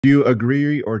Do you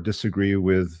agree or disagree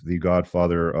with the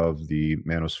godfather of the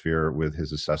manosphere with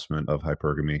his assessment of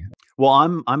hypergamy?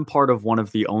 Well, I'm part of one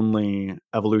of the only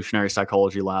evolutionary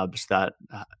psychology labs that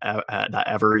that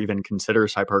ever even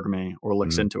considers hypergamy or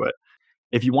looks Mm, into it.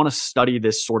 If you want to study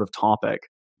this sort of topic,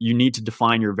 you need to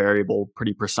define your variable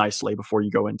pretty precisely before you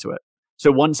go into it.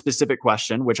 So one specific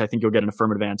question, which I think you'll get an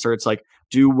affirmative answer, it's like,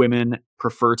 do women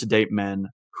prefer to date men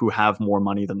who have more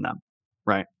money than them,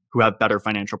 right? Who have better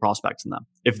financial prospects than them?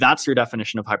 If that's your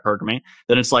definition of hypergamy,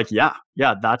 then it's like, yeah,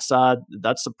 that's a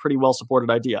pretty well supported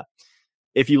idea.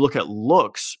 If you look at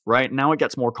looks, right, now it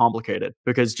gets more complicated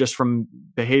because just from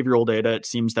behavioral data, it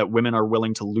seems that women are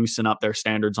willing to loosen up their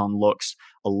standards on looks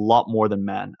a lot more than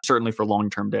men, certainly for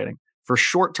long-term dating. For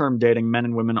short-term dating, men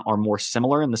and women are more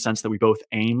similar in the sense that we both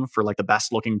aim for like the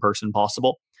best looking person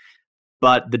possible.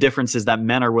 But the difference is that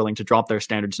men are willing to drop their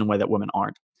standards in a way that women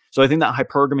aren't. So I think that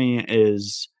hypergamy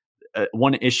is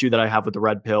one issue that I have with the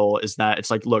red pill is that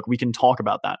it's like, look, we can talk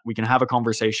about that. We can have a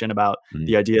conversation about mm.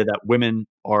 the idea that women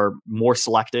are more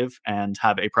selective and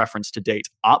have a preference to date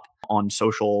up on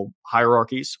social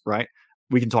hierarchies, right?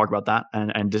 We can talk about that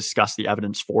and discuss the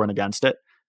evidence for and against it.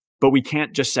 But we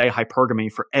can't just say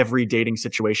hypergamy for every dating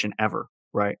situation ever,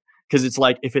 right? Because it's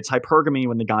like, if it's hypergamy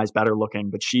when the guy's better looking,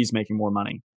 but she's making more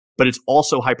money, but it's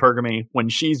also hypergamy when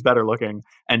she's better looking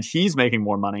and he's making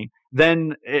more money,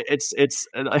 then it's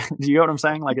do you know what I'm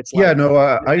saying? Like, it's Yeah, like no,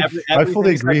 I fully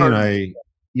everything's agree, and hypergamy.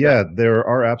 Yeah. yeah, there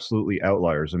are absolutely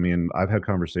outliers. I mean, I've had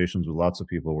conversations with lots of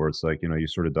people where it's like, you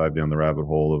sort of dive down the rabbit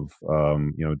hole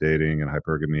of, dating and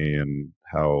hypergamy and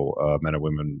how men and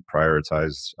women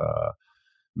prioritize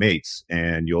mates,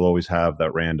 and you'll always have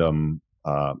that random,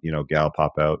 gal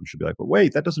pop out, and she'll be like, "But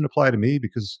wait, that doesn't apply to me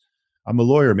because I'm a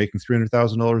lawyer making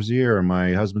 $300,000 a year, and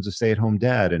my husband's a stay-at-home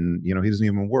dad, and he doesn't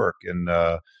even work." And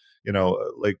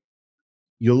like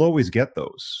you'll always get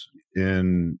those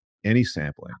in any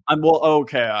sampling. Well,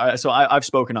 okay. I've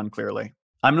spoken unclearly.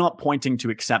 I'm not pointing to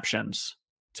exceptions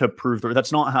to prove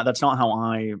that's not how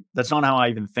I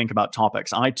even think about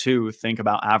topics. I too think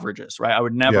about averages, right? I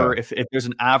would Yeah, never, if there's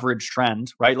an average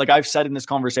trend, right? Like I've said in this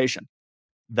conversation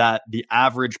that the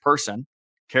average person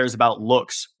cares about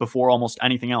looks before almost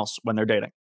anything else when they're dating.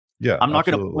 yeah, I'm not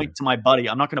going to absolutely. point to my buddy.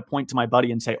 I'm not going to point to my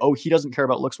buddy and say, "Oh, he doesn't care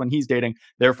about looks when he's dating,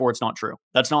 therefore it's not true."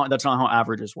 That's not how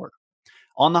averages work.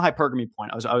 On the hypergamy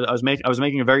point, I was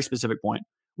making a very specific point,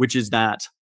 which is that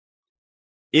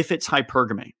if it's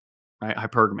hypergamy, right?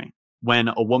 Hypergamy, when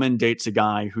a woman dates a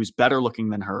guy who's better looking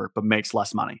than her but makes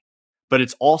less money. But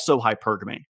it's also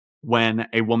hypergamy when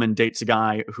a woman dates a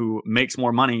guy who makes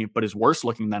more money but is worse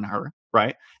looking than her,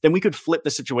 right? Then we could flip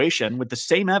the situation with the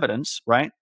same evidence,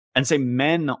 right? And say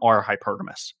men are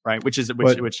hypergamous, right? But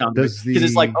Which sounds, does because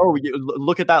it's like, the oh,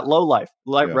 look at that low life,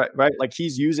 like, yeah, right? Like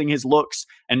he's using his looks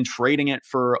and trading it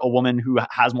for a woman who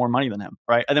has more money than him,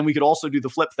 right? And then we could also do the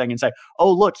flip thing and say,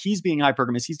 oh, look, he's being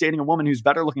hypergamous. He's dating a woman who's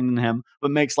better looking than him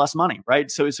but makes less money, right?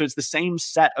 So it's the same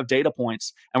set of data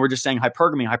points, and we're just saying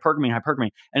hypergamy, hypergamy,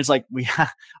 hypergamy, and it's like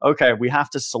okay, we have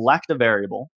to select a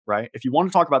variable, right? If you want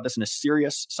to talk about this in a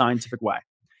serious scientific way,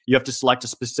 you have to select a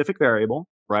specific variable,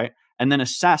 right? And then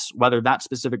assess whether that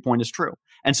specific point is true.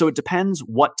 And so it depends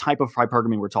what type of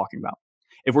hypergamy we're talking about.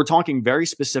 If we're talking very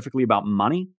specifically about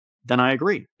money, then I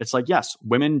agree. It's like, yes,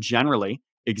 women generally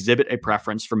exhibit a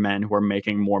preference for men who are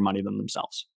making more money than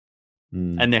themselves.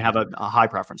 mm, And they have a high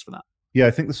preference for that. yeah,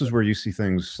 I think this is where you see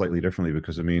things slightly differently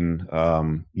because I mean,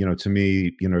 to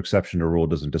me, exception to rule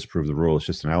doesn't disprove the rule. It's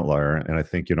just an outlier. And I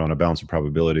think, on a balance of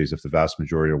probabilities, if the vast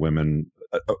majority of women,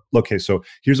 okay, so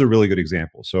here's a really good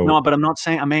example. So No, but I'm not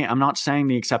saying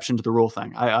the exception to the rule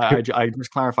thing. I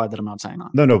just clarified that I'm not saying that.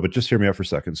 no, but just hear me out for a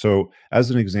second. So,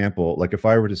 as an example, like if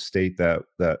I were to state that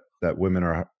women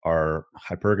are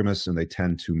hypergamous and they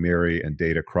tend to marry and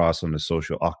date across on the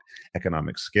social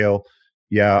economic scale,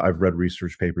 yeah, I've read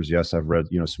research papers. Yes, I've read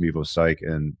some Evo Psych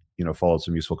and followed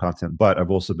some useful content. But I've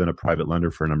also been a private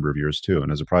lender for a number of years too.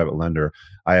 And as a private lender,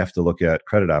 I have to look at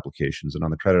credit applications, and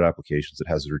on the credit applications, it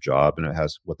has their job and it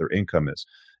has what their income is.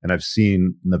 And I've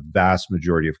seen in the vast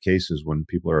majority of cases when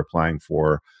people are applying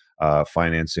for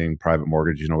financing, private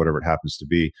mortgage, whatever it happens to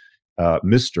be,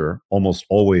 Mr. almost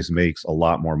always makes a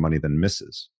lot more money than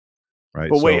Mrs. Right.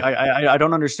 But wait, So, I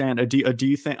don't understand. Do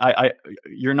you think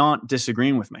you're not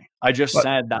disagreeing with me? I just but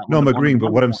said that no, I'm on the agreeing. But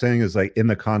money what I'm point. saying is like in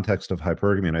the context of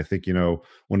hypergamy, and I think,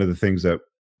 one of the things that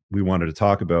we wanted to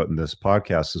talk about in this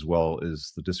podcast as well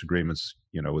is the disagreements,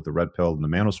 with the red pill and the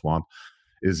manoswamp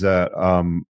is that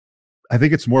I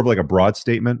think it's more of like a broad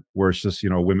statement where it's just,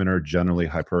 women are generally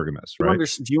hypergamous, right?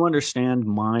 Do you understand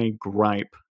my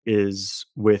gripe is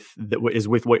with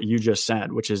what you just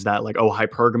said, which is that like, oh,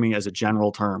 hypergamy as a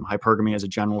general term, hypergamy as a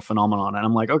general phenomenon. And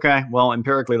I'm like, okay, well,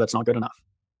 empirically, that's not good enough.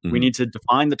 We need to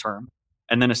define the term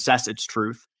and then assess its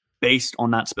truth based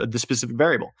on that the specific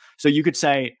variable. So you could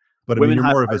say, but I mean, you're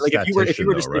more of a statistician,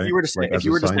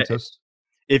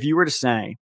 if you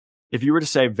were to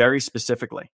say very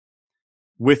specifically,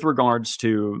 with regards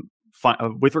to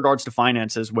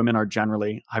finances, women are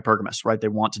generally hypergamous, right? They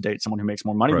want to date someone who makes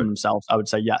more money than themselves. I would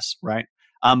say yes, right?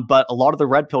 But a lot of the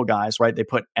red pill guys, right, they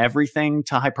put everything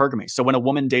to hypergamy. So when a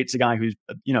woman dates a guy who's,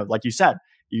 like you said,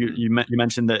 you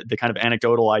mentioned the kind of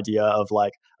anecdotal idea of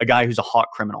like a guy who's a hot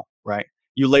criminal, right?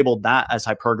 You labeled that as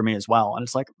hypergamy as well. And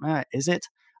it's like, is it?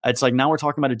 It's like, now we're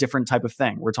talking about a different type of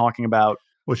thing. We're talking about,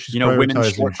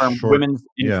 women's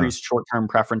increased short-term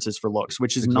preferences for looks,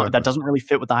 which is not, that doesn't really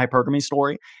fit with the hypergamy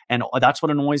story. And that's what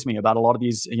annoys me about a lot of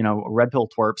these, red pill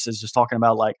twerps, is just talking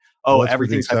about like,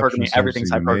 everything's hypergamy,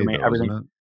 everything's hypergamy, everything.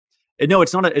 No,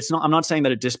 it's not. I'm not saying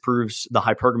that it disproves the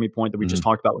hypergamy point that we just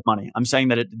talked about with money. I'm saying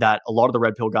that that a lot of the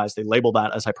red pill guys, they label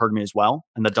that as hypergamy as well,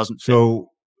 and that doesn't fit.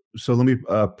 So let me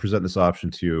present this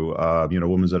option to you. A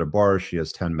woman's at a bar. She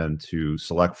has 10 men to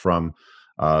select from.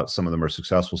 Some of them are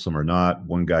successful, some are not.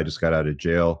 One guy just got out of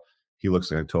jail. He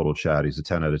looks like a total Chad. He's a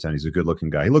 10 out of 10. He's a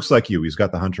good-looking guy. He looks like you. He's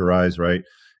got the hunter eyes, right?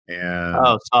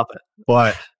 And stop it.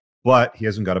 But he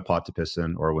hasn't got a pot to piss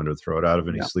in or a window to throw it out of,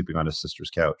 and he's sleeping on his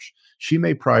sister's couch. She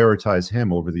may prioritize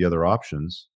him over the other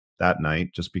options that night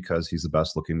just because he's the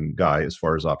best-looking guy as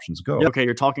far as options go. Yeah, okay,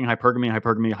 you're talking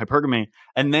hypergamy,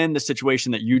 and then the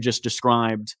situation that you just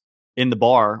described in the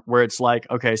bar, where it's like,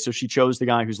 okay, so she chose the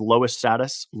guy who's lowest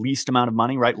status, least amount of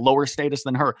money, right? Lower status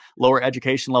than her, lower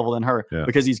education level than her,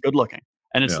 because he's good looking.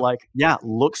 And it's like,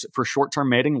 looks for short-term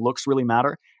mating, looks really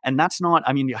matter. And that's not,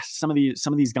 I mean, some of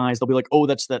these guys, they'll be like, oh,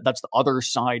 that's the other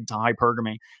side to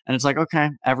hypergamy. And it's like,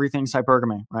 okay, everything's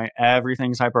hypergamy, right?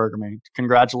 Everything's hypergamy.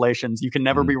 Congratulations. You can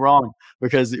never be wrong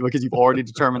because you've already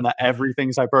determined that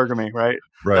everything's hypergamy, right?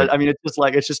 Right. I mean, it's just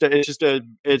like, it's just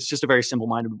a very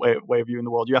simple-minded way of viewing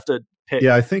the world. You have to pick.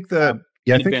 Yeah, I think that,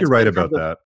 I think you're right about that.